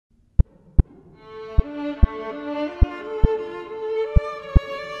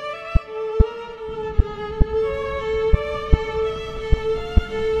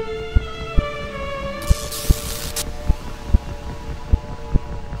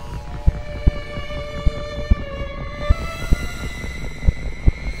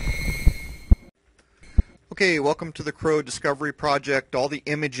Okay, welcome to the Crow Discovery Project. All the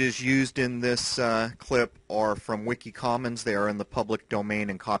images used in this clip are from WikiCommons. They are in the public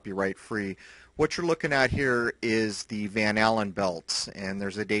domain and copyright free. What you're looking at here is the Van Allen belts, and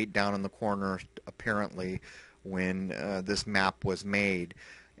there's a date down in the corner apparently when this map was made.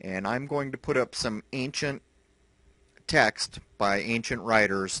 And I'm going to put up some ancient text by ancient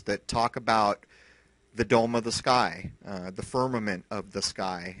writers that talk about the dome of the sky, the firmament of the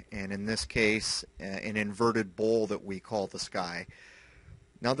sky, and in this case, an inverted bowl that we call the sky.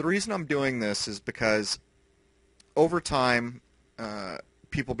 Now, the reason I'm doing this is because over time,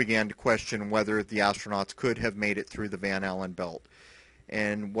 people began to question whether the astronauts could have made it through the Van Allen belt.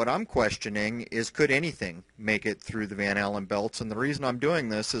 And what I'm questioning is, could anything make it through the Van Allen belts? And the reason I'm doing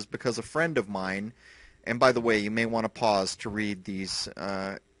this is because a friend of mine, and by the way, you may want to pause to read these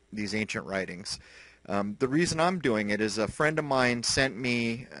ancient writings. The reason I'm doing it is a friend of mine sent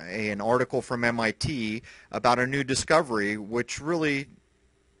me an article from MIT about a new discovery, which really,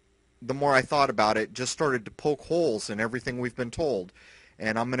 the more I thought about it, just started to poke holes in everything we've been told.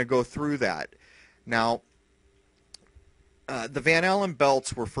 And I'm going to go through that. Now, the Van Allen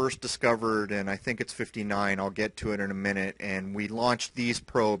belts were first discovered, and I think it's 59. I'll get to it in a minute. And we launched these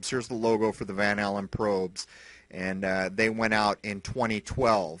probes. Here's the logo for the Van Allen probes. And they went out in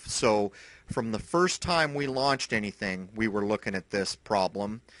 2012. So from the first time we launched anything, we were looking at this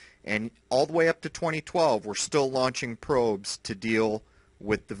problem. And all the way up to 2012, we're still launching probes to deal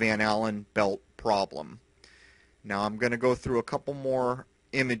with the Van Allen belt problem. Now I'm going to go through a couple more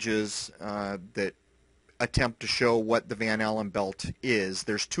images that attempt to show what the Van Allen belt is.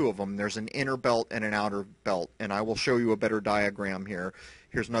 There's two of them. There's an inner belt and an outer belt, and I will show you a better diagram here.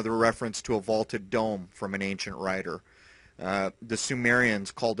 Here's another reference to a vaulted dome from an ancient writer. The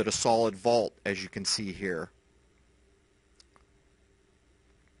Sumerians called it a solid vault, as you can see here.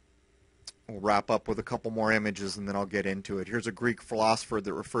 We'll wrap up with a couple more images and then I'll get into it. Here's a Greek philosopher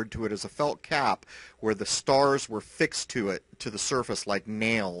that referred to it as a felt cap where the stars were fixed to it, to the surface like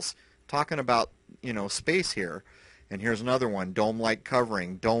nails. Talking about, you know, space here. And here's another one, dome-like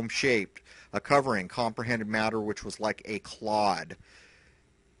covering, dome-shaped, a covering, comprehended matter which was like a clod.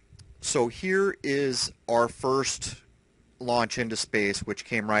 So here is our first launch into space, which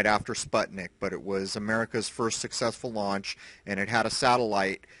came right after Sputnik, but it was America's first successful launch, and it had a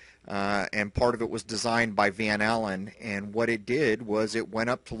satellite, and part of it was designed by Van Allen, and what it did was it went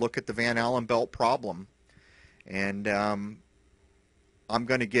up to look at the Van Allen belt problem. And I'm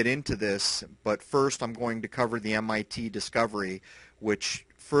going to get into this, but first I'm going to cover the MIT discovery, which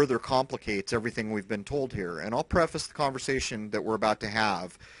further complicates everything we've been told here. And I'll preface the conversation that we're about to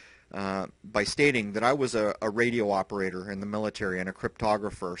have by stating that I was a radio operator in the military and a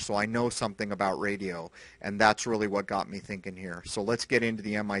cryptographer, so I know something about radio, and that's really what got me thinking here. So let's get into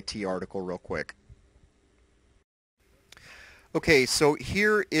the MIT article real quick. Okay, so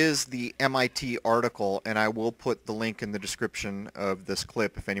here is the MIT article, and I will put the link in the description of this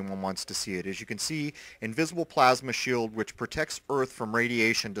clip if anyone wants to see it. As you can see, invisible plasma shield which protects Earth from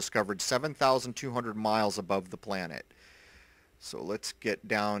radiation discovered 7,200 miles above the planet. So let's get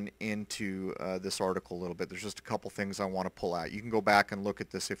down into this article a little bit. There's just a couple things I want to pull out. You can go back and look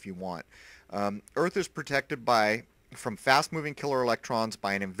at this if you want. Earth is protected from fast-moving killer electrons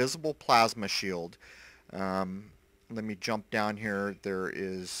by an invisible plasma shield. Let me jump down here. There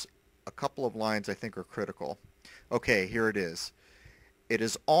is a couple of lines I think are critical. Okay, here it is. It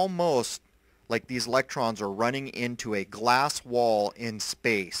is almost like these electrons are running into a glass wall in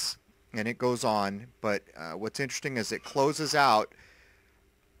space. And it goes on, but what's interesting is it closes out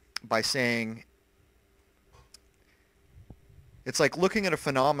by saying, it's like looking at a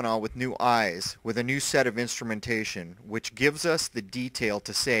phenomenon with new eyes, with a new set of instrumentation, which gives us the detail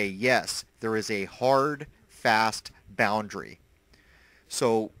to say, yes, there is a hard, fast boundary.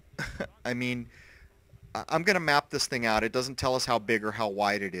 So, I mean, I'm going to map this thing out. It doesn't tell us how big or how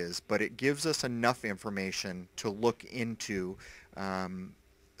wide it is, but it gives us enough information to look into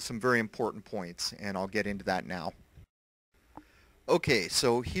some very important points, and I'll get into that now. Okay,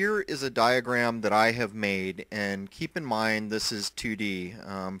 so here is a diagram that I have made, and keep in mind this is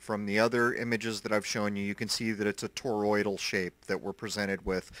 2D. From the other images that I've shown you, you can see that it's a toroidal shape that we're presented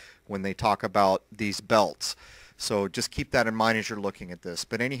with when they talk about these belts. So just keep that in mind as you're looking at this.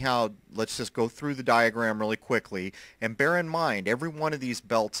 But anyhow, let's just go through the diagram really quickly, and bear in mind every one of these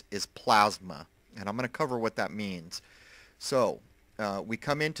belts is plasma, and I'm going to cover what that means. So we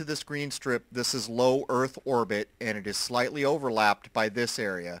come into this green strip. This is low Earth orbit, and it is slightly overlapped by this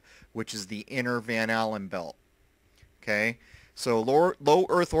area, which is the inner Van Allen belt. Okay, so low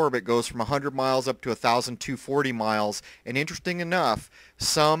Earth orbit goes from 100 miles up to 1,240 miles, and interesting enough,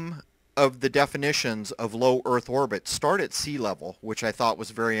 some of the definitions of low Earth orbit start at sea level, which I thought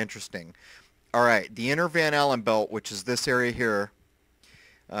was very interesting. All right, the inner Van Allen belt, which is this area here,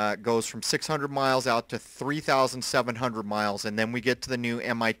 goes from 600 miles out to 3,700 miles, and then we get to the new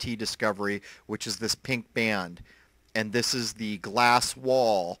MIT discovery, which is this pink band. And this is the glass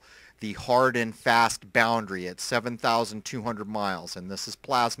wall, the hard and fast boundary at 7,200 miles, and this is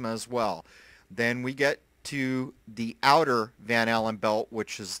plasma as well. Then we get to the outer Van Allen belt,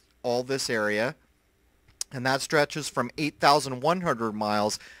 which is all this area, and that stretches from 8,100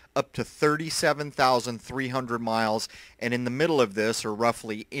 miles up to 37,300 miles, and in the middle of this, or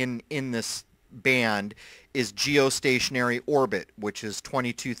roughly in this band, is geostationary orbit, which is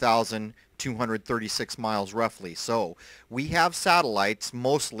 22,236 miles roughly. So we have satellites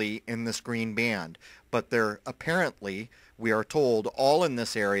mostly in this green band, but they're apparently, we are told, all in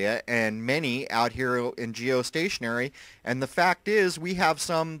this area and many out here in geostationary. And the fact is, we have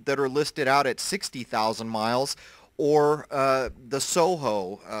some that are listed out at 60,000 miles, or the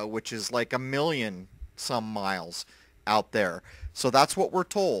SOHO, which is like 1,000,000 some miles out there. So that's what we're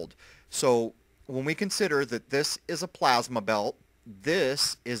told. So when we consider that this is a plasma belt,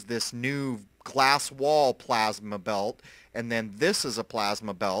 this is this new glass wall plasma belt, and then this is a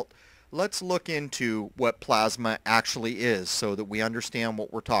plasma belt, let's look into what plasma actually is so that we understand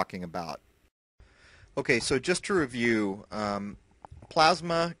what we're talking about. Okay, so just to review,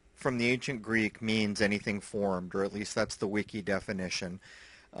 plasma from the ancient Greek means anything formed, or at least that's the wiki definition.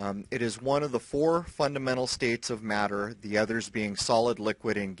 It is one of the four fundamental states of matter, the others being solid,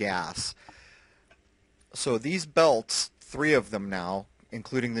 liquid, and gas. So these belts, 3 of them now,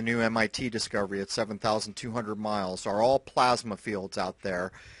 including the new MIT discovery at 7,200 miles, are all plasma fields out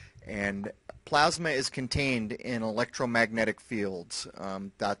there. And plasma is contained in electromagnetic fields.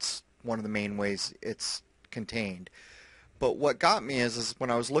 That's one of the main ways it's contained. But what got me is when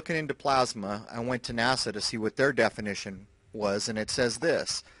I was looking into plasma, I went to NASA to see what their definition was, and it says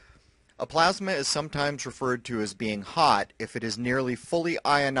this: a plasma is sometimes referred to as being hot if it is nearly fully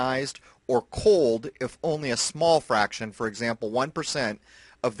ionized, or cold if only a small fraction, for example 1%,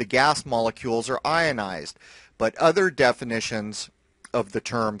 of the gas molecules are ionized. But other definitions of the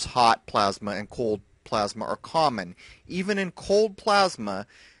terms hot plasma and cold plasma are common. Even in cold plasma,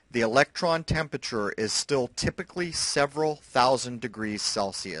 the electron temperature is still typically several thousand degrees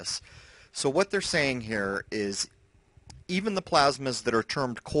Celsius. So what they're saying here is even the plasmas that are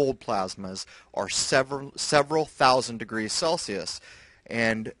termed cold plasmas are several thousand degrees Celsius.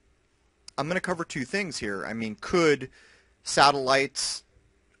 And I'm going to cover 2 things here. I mean, could satellites,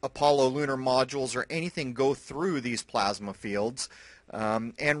 Apollo lunar modules, or anything go through these plasma fields?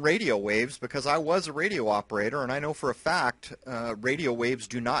 And radio waves, because I was a radio operator, and I know for a fact radio waves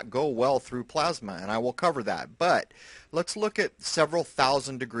do not go well through plasma, and I will cover that. But let's look at several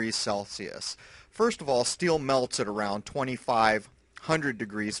thousand degrees Celsius. First of all, steel melts at around 2,500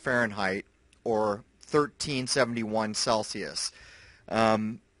 degrees Fahrenheit, or 1371 Celsius.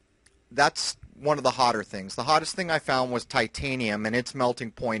 That's one of the hotter things. The hottest thing I found was titanium, and its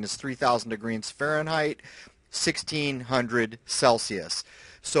melting point is 3,000 degrees Fahrenheit, 1,600 Celsius.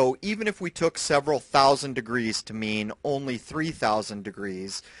 So even if we took several thousand degrees to mean only 3,000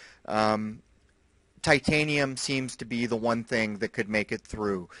 degrees, titanium seems to be the one thing that could make it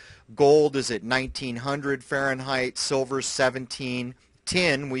through. Gold is at 1,900 Fahrenheit, silver's 17.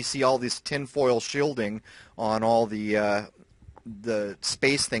 Tin, we see all this tinfoil shielding on all the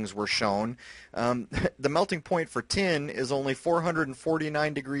space things were shown. The melting point for tin is only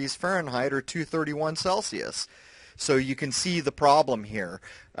 449 degrees Fahrenheit, or 231 Celsius. So you can see the problem here.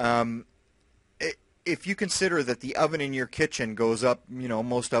 If you consider that the oven in your kitchen goes up,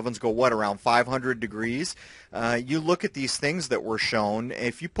 most ovens go around 500 degrees. You look at these things that were shown.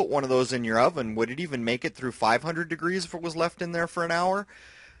 If you put one of those in your oven, would it even make it through 500 degrees if it was left in there for an hour?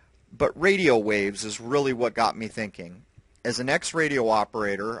 But radio waves is really what got me thinking. As an ex-radio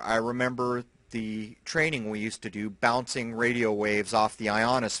operator, I remember the training we used to do bouncing radio waves off the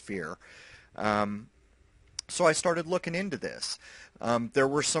ionosphere. So I started looking into this. There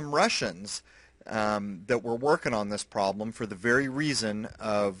were some Russians that were working on this problem for the very reason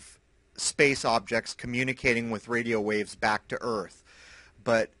of space objects communicating with radio waves back to Earth.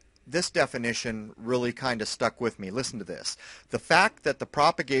 But this definition really kind of stuck with me. Listen to this. The fact that the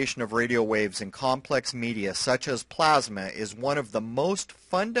propagation of radio waves in complex media such as plasma is one of the most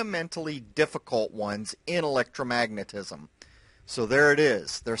fundamentally difficult ones in electromagnetism. So there it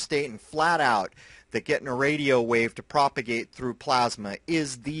is. They're stating flat out that getting a radio wave to propagate through plasma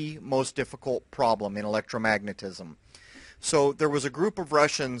is the most difficult problem in electromagnetism. So there was a group of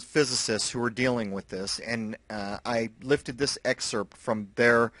Russian physicists who were dealing with this, and I lifted this excerpt from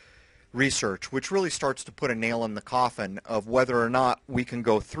their research, which really starts to put a nail in the coffin of whether or not we can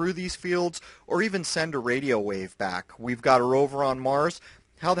go through these fields or even send a radio wave back. We've got a rover on Mars.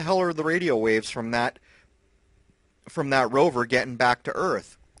 How the hell are the radio waves from that rover getting back to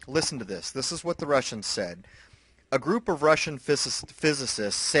Earth? Listen to this. This is what the Russians said. A group of Russian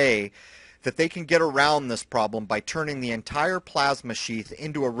physicists say that they can get around this problem by turning the entire plasma sheath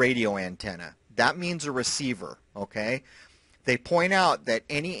into a radio antenna. That means a receiver, okay? They point out that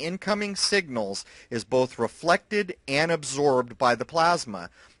any incoming signals is both reflected and absorbed by the plasma.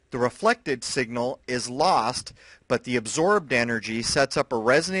 The reflected signal is lost, but the absorbed energy sets up a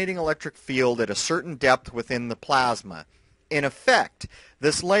resonating electric field at a certain depth within the plasma. In effect,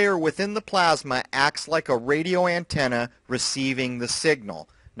 this layer within the plasma acts like a radio antenna receiving the signal.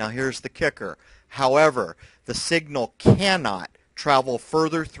 Now here's the kicker. However, the signal cannot travel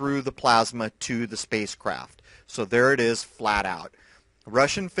further through the plasma to the spacecraft. So there it is, flat out.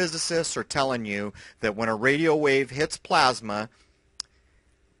 Russian physicists are telling you that when a radio wave hits plasma,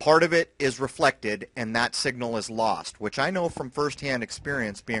 part of it is reflected and that signal is lost, which I know from firsthand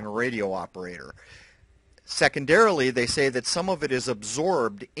experience being a radio operator. Secondarily, they say that some of it is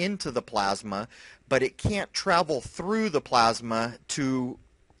absorbed into the plasma, but it can't travel through the plasma to,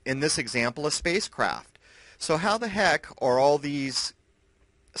 in this example, a spacecraft. So how the heck are all these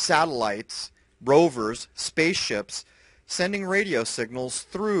satellites, rovers, spaceships sending radio signals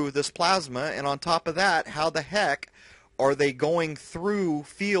through this plasma? And on top of that, how the heck are they going through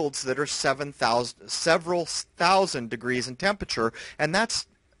fields that are several thousand degrees in temperature? And that's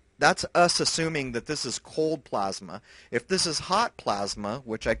us assuming that this is cold plasma. If this is hot plasma,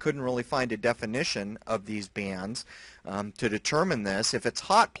 which I couldn't really find a definition of these bands to determine this, if it's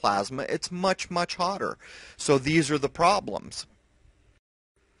hot plasma, it's much, much hotter. So these are the problems.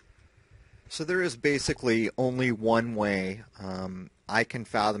 So there is basically only one way I can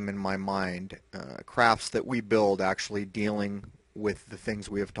fathom in my mind crafts that we build actually dealing with the things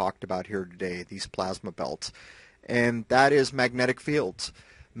we have talked about here today, these plasma belts, and that is magnetic fields.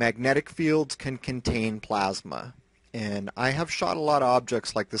 Magnetic fields can contain plasma, and I have shot a lot of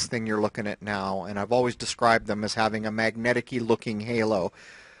objects like this thing you're looking at now, and I've always described them as having a magnetic-y looking halo.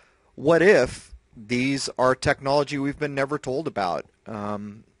 What if these are technology we've been never told about?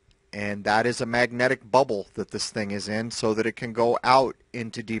 And that is a magnetic bubble that this thing is in so that it can go out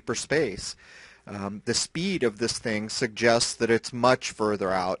into deeper space. The speed of this thing suggests that it's much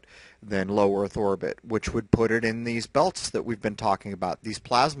further out than low Earth orbit, which would put it in these belts that we've been talking about, these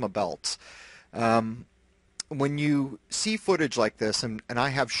plasma belts. When you see footage like this, and I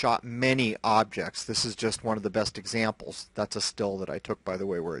have shot many objects, this is just one of the best examples. That's a still that I took, by the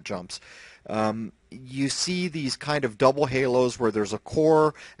way, where it jumps. You see these kind of double halos where there's a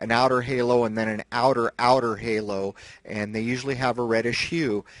core, an outer halo, and then an outer halo, and they usually have a reddish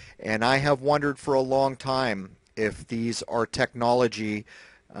hue. And I have wondered for a long time if these are technology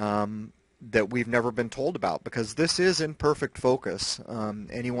that we've never been told about, because this is in perfect focus.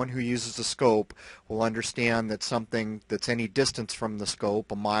 Anyone who uses a scope will understand that something that's any distance from the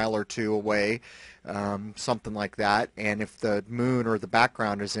scope, a mile or two away, something like that, and if the moon or the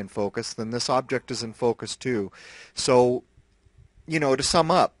background is in focus, then this object is in focus too. So, you know, to sum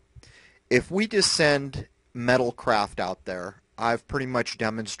up, if we just send metal craft out there, I've pretty much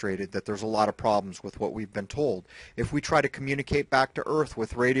demonstrated that there's a lot of problems with what we've been told. If we try to communicate back to Earth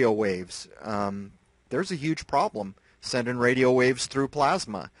with radio waves, there's a huge problem sending radio waves through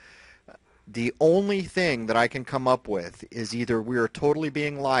plasma. The only thing that I can come up with is either we are totally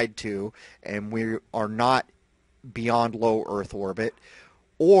being lied to and we are not beyond low Earth orbit,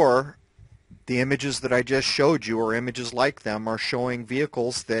 or the images that I just showed you, or images like them, are showing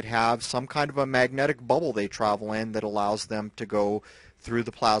vehicles that have some kind of a magnetic bubble they travel in that allows them to go through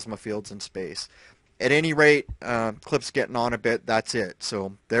the plasma fields in space. At any rate, clip's getting on a bit, that's it.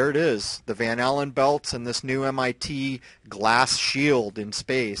 So there it is, the Van Allen belts and this new MIT glass shield in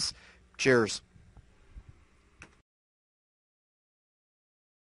space. Cheers.